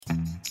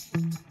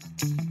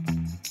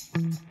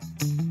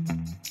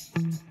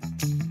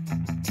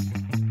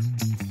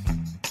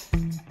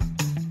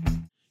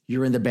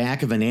You're in the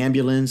back of an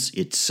ambulance,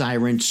 its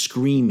siren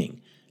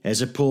screaming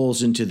as it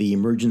pulls into the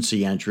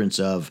emergency entrance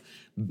of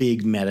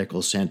big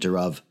medical center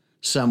of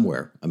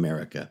somewhere,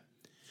 America.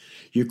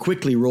 You're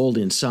quickly rolled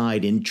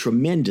inside in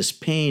tremendous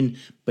pain,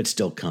 but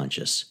still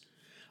conscious.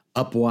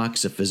 Up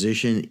walks a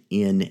physician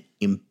in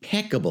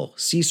impeccable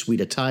C-suite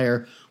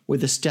attire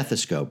with a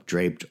stethoscope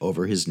draped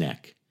over his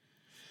neck.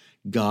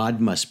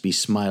 God must be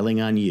smiling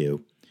on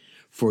you,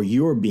 for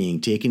you're being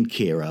taken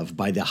care of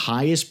by the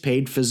highest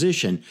paid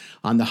physician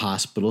on the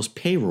hospital's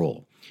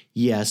payroll.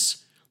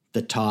 Yes,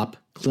 the top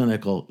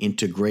clinical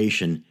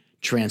integration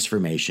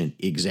transformation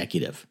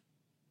executive.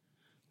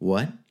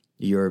 What?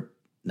 You're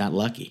not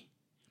lucky.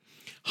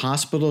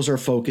 Hospitals are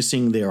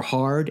focusing their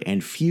hard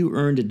and few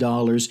earned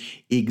dollars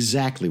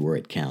exactly where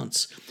it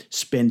counts,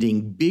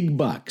 spending big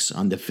bucks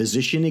on the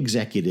physician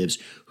executives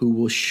who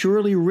will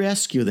surely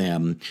rescue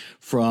them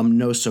from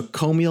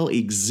nosocomial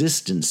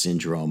existence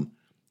syndrome,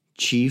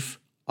 chief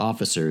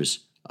officers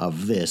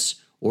of this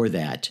or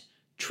that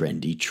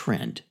trendy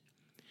trend.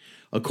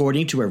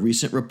 According to a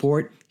recent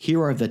report,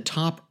 here are the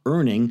top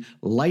earning,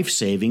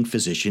 life-saving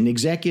physician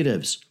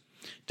executives.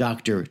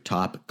 Dr.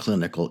 Top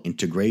Clinical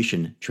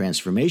Integration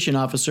Transformation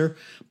Officer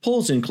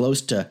pulls in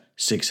close to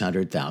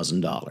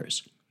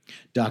 $600,000.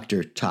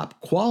 Dr.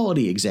 Top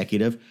Quality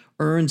Executive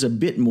earns a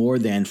bit more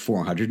than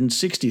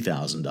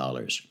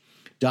 $460,000.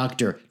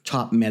 Dr.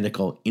 Top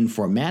Medical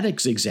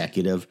Informatics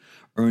Executive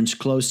earns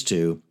close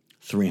to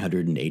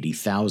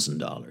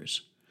 $380,000.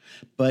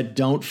 But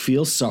don't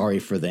feel sorry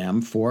for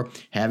them for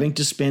having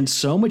to spend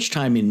so much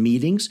time in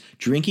meetings,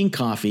 drinking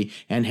coffee,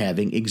 and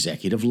having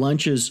executive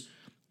lunches.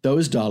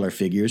 Those dollar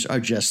figures are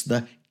just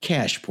the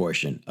cash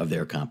portion of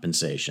their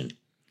compensation.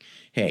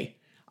 Hey,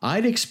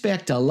 I'd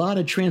expect a lot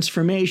of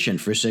transformation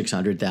for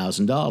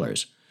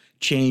 $600,000.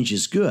 Change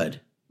is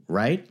good,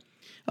 right?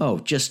 Oh,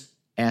 just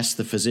ask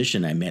the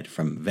physician I met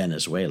from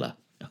Venezuela.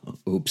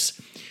 Oops.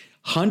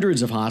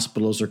 Hundreds of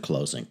hospitals are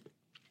closing.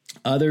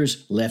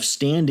 Others left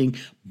standing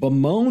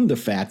bemoan the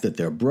fact that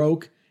they're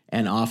broke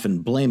and often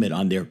blame it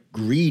on their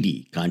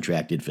greedy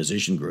contracted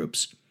physician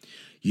groups.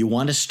 You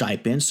want a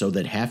stipend so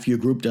that half your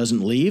group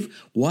doesn't leave?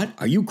 What?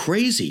 Are you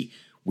crazy?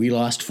 We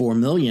lost $4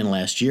 million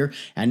last year,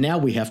 and now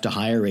we have to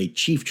hire a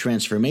chief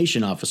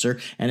transformation officer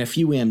and a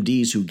few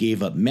MDs who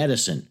gave up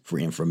medicine for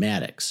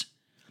informatics.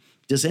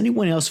 Does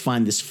anyone else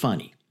find this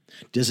funny?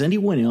 Does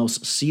anyone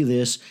else see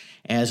this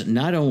as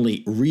not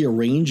only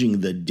rearranging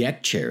the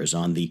deck chairs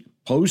on the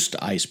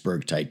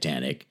post-iceberg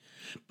Titanic,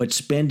 but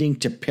spending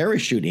to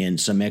parachute in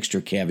some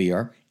extra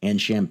caviar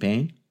and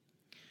champagne?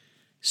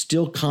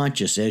 Still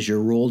conscious as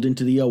you're rolled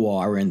into the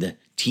OR and the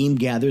team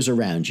gathers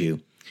around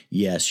you.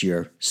 Yes,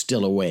 you're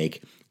still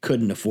awake.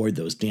 Couldn't afford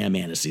those damn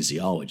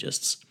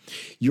anesthesiologists.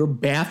 You're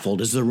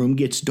baffled as the room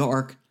gets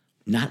dark,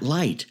 not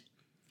light.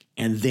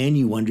 And then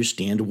you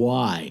understand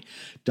why.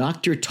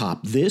 Dr.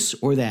 Top this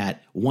or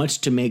that wants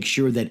to make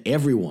sure that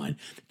everyone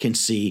can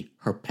see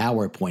her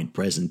PowerPoint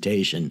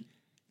presentation,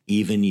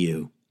 even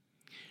you.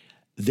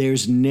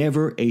 There's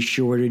never a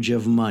shortage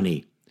of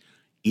money.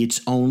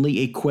 It's only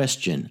a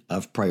question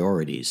of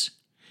priorities.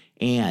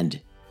 And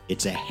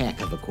it's a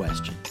heck of a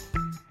question.